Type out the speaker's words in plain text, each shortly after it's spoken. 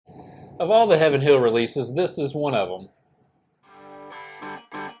Of all the Heaven Hill releases, this is one of them.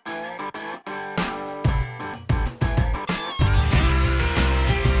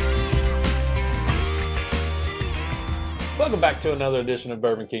 Welcome back to another edition of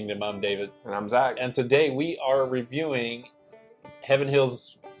Bourbon Kingdom. I'm David. And I'm Zach. And today we are reviewing Heaven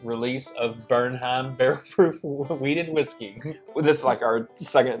Hill's release of Bernheim Barrel Proof Wheated Whiskey. This is like our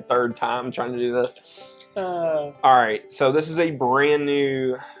second, third time trying to do this. All right, so this is a brand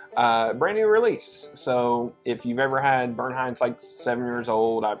new release. So if you've ever had Bernheim, it's like 7 years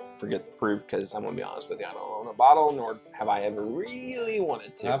old. I forget the proof because I'm gonna be honest with you, I don't own a bottle, nor have I ever really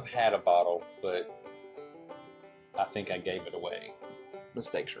wanted to. I've had a bottle, but I think I gave it away.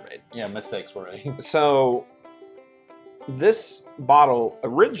 Mistakes were made. Yeah, mistakes were made. So this bottle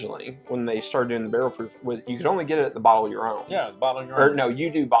originally, when they started doing the barrel proof, you could only get it at the Bottle Your Own. Yeah, the Bottle Your Own. Or no, you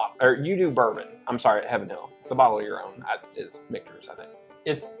do bourbon. I'm sorry, at Heaven Hill. The Bottle Your Own is Victor's, I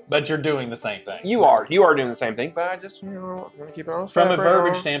think. But you're doing the same thing. You are doing the same thing, but I just want to keep it on. From a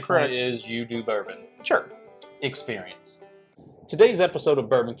verbiage standpoint, is you do bourbon. Sure. Experience. Today's episode of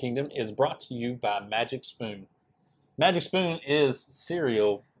Bourbon Kingdom is brought to you by Magic Spoon. Magic Spoon is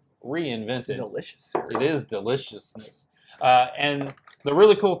cereal reinvented. It's delicious cereal. It is deliciousness. And the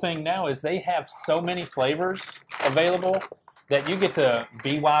really cool thing now is they have so many flavors available that you get to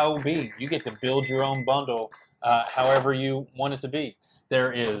BYOB. You get to build your own bundle however you want it to be.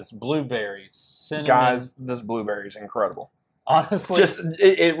 There is blueberries, cinnamon. Guys, this blueberry is incredible. Honestly,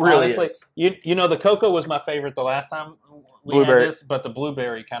 it really is. You know, the cocoa was my favorite the last time we had this, but the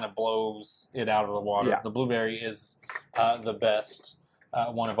blueberry kind of blows it out of the water. Yeah. The blueberry is the best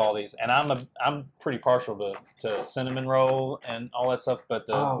one of all these, and I'm pretty partial to cinnamon roll and all that stuff. But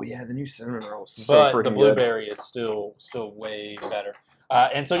the new cinnamon roll is so freaking good. But the blueberry is still way better.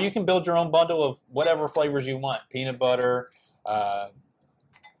 And so you can build your own bundle of whatever flavors you want: peanut butter,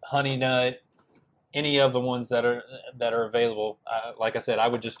 honey nut. Any of the ones that are available. Like I said, I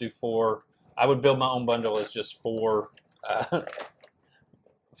would just do 4. I would build my own bundle as just 4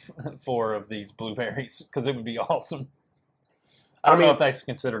 of these blueberries because it would be awesome. I don't know if that's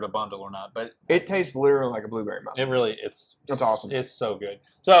considered a bundle or not, but it tastes literally like a blueberry muffin. It really, that's awesome. It's so good.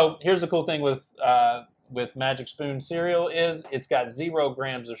 So here's the cool thing with Magic Spoon cereal is it's got 0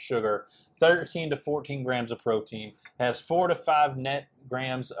 grams of sugar, 13 to 14 grams of protein, has 4 to 5 net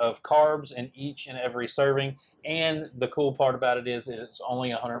grams of carbs in each and every serving, and the cool part about it is it's only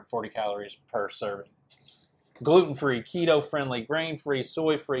 140 calories per serving. Gluten-free, keto-friendly, grain-free,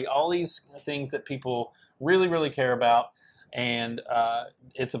 soy-free, all these things that people really, really care about, and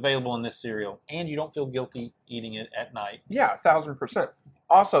it's available in this cereal, and you don't feel guilty eating it at night. Yeah, 1,000%.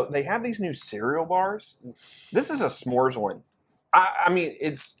 Also, they have these new cereal bars. This is a s'mores one. I mean,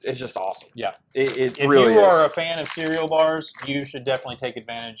 it's just awesome. Yeah. If really you are a fan of cereal bars, you should definitely take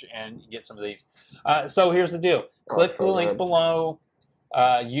advantage and get some of these. So here's the deal. Click the link below.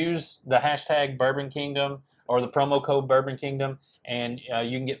 Use the hashtag Bourbon Kingdom or the promo code Bourbon Kingdom, and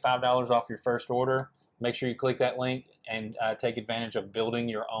you can get $5 off your first order. Make sure you click that link and take advantage of building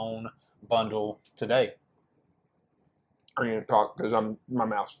your own bundle today. Are you going to talk? Because my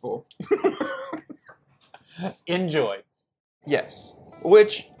mouth's full. Enjoy. Yes.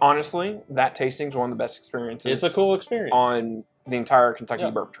 Which, honestly, that tasting is one of the best experiences. It's a cool experience. On the entire Kentucky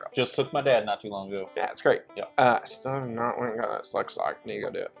Bourbon Trail. Just took my dad not too long ago. Yeah, it's great. Yeah. Still have not went and got that slug stock. Need to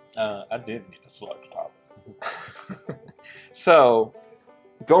go do it. I did get the slug stock. So,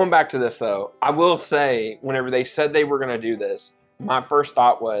 going back to this, though, I will say, whenever they said they were going to do this, my first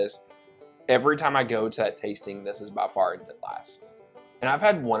thought was, every time I go to that tasting, this is by far the last. And I've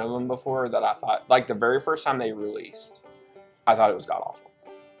had one of them before that I thought, like the very first time they released, I thought it was god-awful.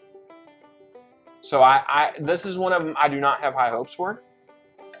 So this is one of them I do not have high hopes for.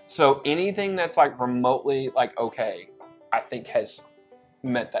 So anything that's like remotely like okay, I think has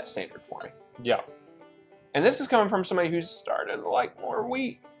met that standard for me. Yeah. And this is coming from somebody who's started to like more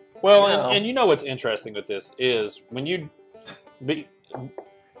wheat. Well, and you know what's interesting with this is when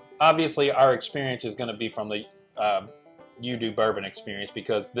obviously our experience is going to be from the You Do Bourbon experience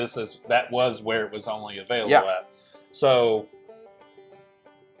because that was where it was only available at. So,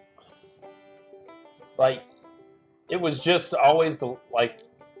 like, it was just always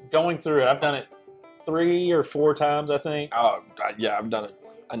going through it. I've done it 3 or 4 times, I think. Oh, yeah, I've done it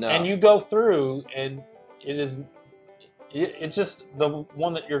enough. And you go through, and it's just the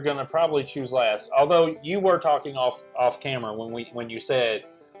one that you're going to probably choose last. Although you were talking off camera when you said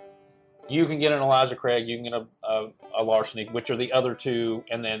you can get an Elijah Craig, you can get a Larceny, which are the other 2,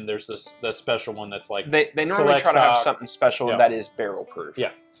 and then there's the special one that's like they normally try to have something special that is barrel proof.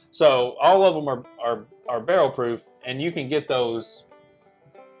 Yeah. So all of them are barrel proof, and you can get those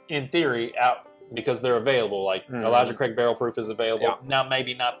in theory, out because they're available. Like Elijah Craig Barrel Proof is available. Yeah. Now,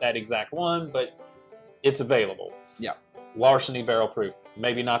 maybe not that exact one, but it's available. Yeah. Larceny Barrel Proof,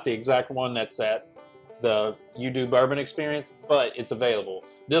 maybe not the exact one that's at the You Do Bourbon Experience, but it's available.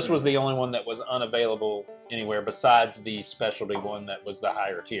 This was the only one that was unavailable anywhere besides the specialty one that was the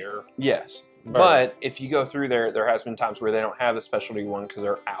higher tier. Yes. bourbon. But if you go through there has been times where they don't have the specialty one because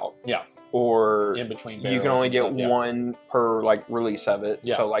they're out. Yeah. Or in between you can only get stuff, one per like release of it.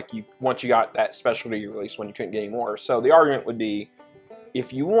 Yeah. So like once you got that specialty release one, you couldn't get any more. So the argument would be,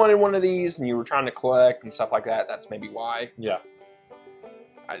 if you wanted one of these and you were trying to collect and stuff like that, that's maybe why. Yeah.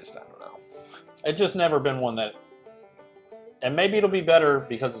 I don't know. It's just never been one that, and maybe it'll be better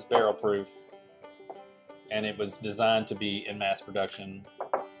because it's barrel proof, and it was designed to be in mass production.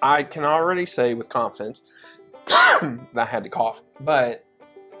 I can already say with confidence that I had to cough, but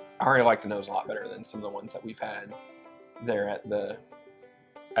I already like the nose a lot better than some of the ones that we've had there at the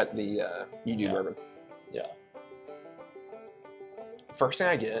You Do Bourbon. Yeah. First thing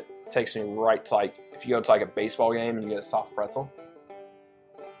I get takes me right to like, if you go to like a baseball game and you get a soft pretzel.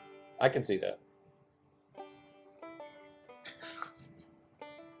 I can see that.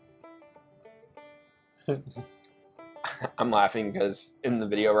 I'm laughing because in the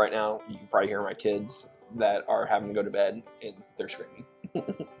video right now, you can probably hear my kids that are having to go to bed and they're screaming.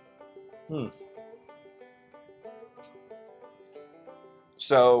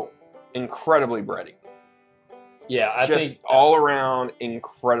 So, incredibly bready. Yeah, I Just think all around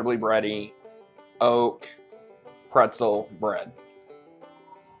incredibly bready, oak, pretzel, bread.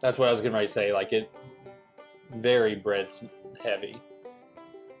 that's what I was getting ready to say. Like, it very bread heavy.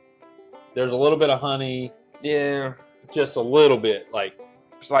 There's a little bit of honey. Yeah. Just a little bit. Like,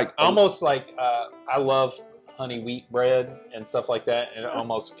 It's like almost like I love honey wheat bread and stuff like that. And it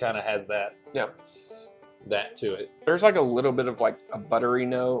almost kind of has that. Yeah. That to it. There's like a little bit of like a buttery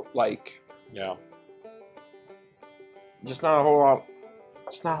note. Like, Yeah. just not a whole lot.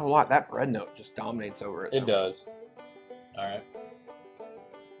 It's not a whole lot. That bread note just dominates over it. It does. All right.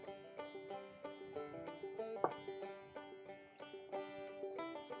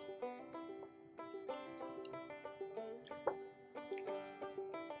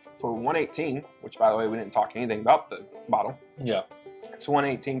 For 118, which by the way, we didn't talk anything about the bottle. Yeah. It's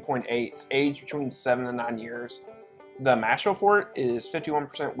 118.8. It's aged between 7 and 9 years. The mash bill for it is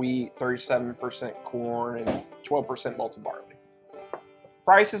 51% wheat, 37% corn, and 12% malted barley.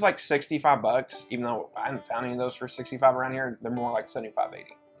 Price is like $65, even though I haven't found any of those for 65 around here. They're more like 75,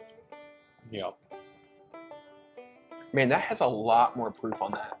 80. Yeah. Man, that has a lot more proof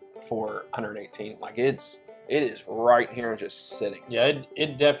on that for 118. Like it is right here and just sitting. Yeah,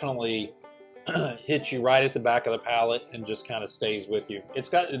 it definitely hits you right at the back of the palate and just kind of stays with you. It's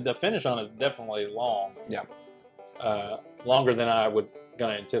got the finish on it is definitely long. Yeah. Longer than I was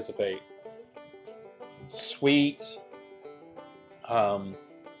gonna anticipate. It's sweet. And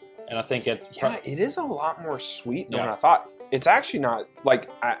I think it's it is a lot more sweet than Yeah. what I thought. It's actually not like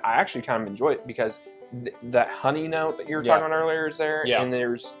I actually kind of enjoy it because that honey note that you were talking about earlier is there, and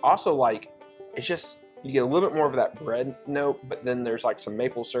there's also like it's just you get a little bit more of that bread note, but then there's like some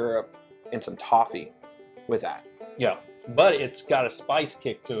maple syrup and some toffee with that. Yeah, but it's got a spice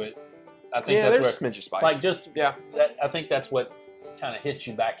kick to it. I think that's there's what a smidge of spice. like just yeah. I think that's what kind of hits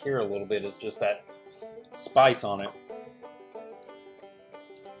you back here a little bit is just that spice on it.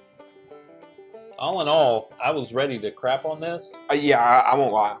 All in all, I was ready to crap on this. I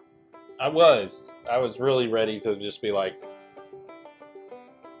won't lie. I was really ready to just be like,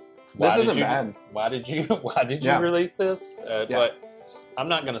 this isn't bad. Why did you release this? But I'm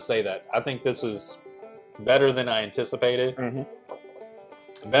not going to say that. I think this is better than I anticipated.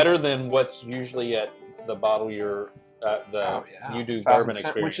 Mm-hmm. Better than what's usually at the bottle You Do Bourbon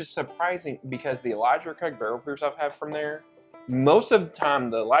Experience. Which is surprising because the Elijah Craig Barrel Proofs I've had from there, most of the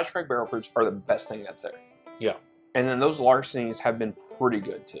time the Elijah Craig Barrel Proofs are the best thing that's there. Yeah. And then those larcenies have been pretty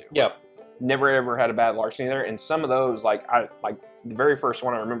good too. Yeah. Never ever had a bad larceny there. And some of those, like the very first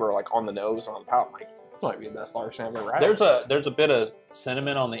one I remember, like on the nose and on the palate, I'm like, this might be the best larceny I've ever had. There's a bit of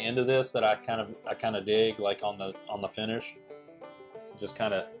cinnamon on the end of this that I kind of dig, like on the finish. Just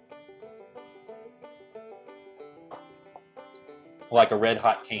kind of like a red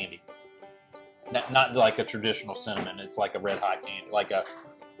hot candy. Not like a traditional cinnamon. It's like a red hot candy.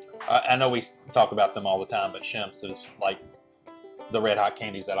 I know we talk about them all the time, but Shemp's is like the red hot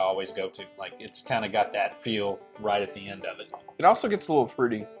candies that I always go to. Like it's kind of got that feel right at the end of it. It also gets a little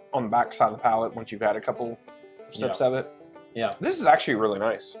fruity on the back side of the palate once you've had a couple sips of it. Yeah. This is actually really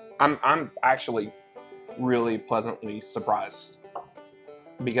nice. I'm actually really pleasantly surprised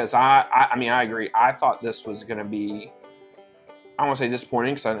because I mean I agree. I thought this was going to be I won't say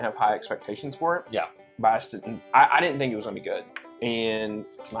disappointing because I didn't have high expectations for it. Yeah. But I didn't think it was going to be good. And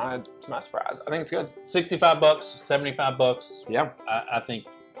to my surprise, I think it's good. $65, $75. Yeah. I think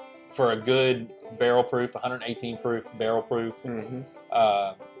for a good barrel proof, 118 proof barrel proof,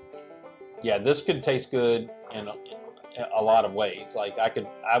 yeah, this could taste good in a lot of ways. Like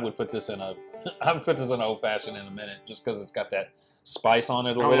I would put this in old fashioned in a minute, just because it's got that spice on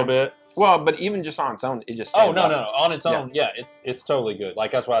it a little bit. Well, but even just on its own, it just Oh stands no, up. no, on its own, yeah, it's totally good.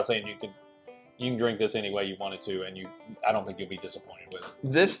 Like that's why I was saying you can drink this any way you wanted to, and I don't think you'll be disappointed with it.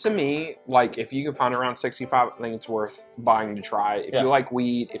 This to me, like if you can find around 65, I think it's worth buying to try. If you like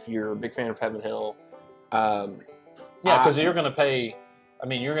weed, if you're a big fan of Heaven Hill, yeah, because you're going to pay. I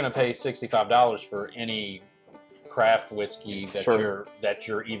mean, you're going to pay $65 for any craft whiskey that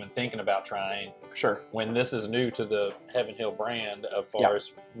you're even thinking about trying. Sure. When this is new to the Heaven Hill brand, as far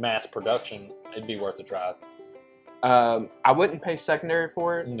as mass production, it'd be worth a try. I wouldn't pay secondary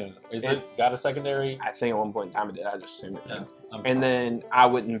for it. No. Is it got a secondary? I think at one point in time it did. I just assumed it did. Yeah. And then I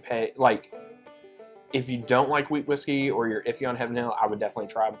wouldn't pay, like, if you don't like wheat whiskey or you're iffy on Heaven Hill, I would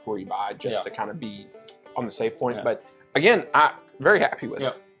definitely try before you buy, just to kind of be on the safe point. Yeah. But again, I'm very happy with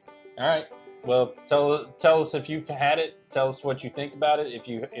it. All right. Well, tell us if you've had it. Tell us what you think about it. If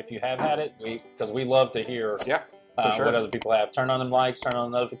you have had it, because we love to hear what other people have. Turn on them likes, turn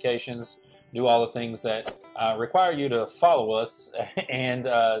on the notifications, do all the things that require you to follow us and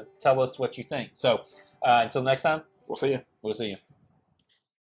tell us what you think. So until next time, we'll see you. We'll see you.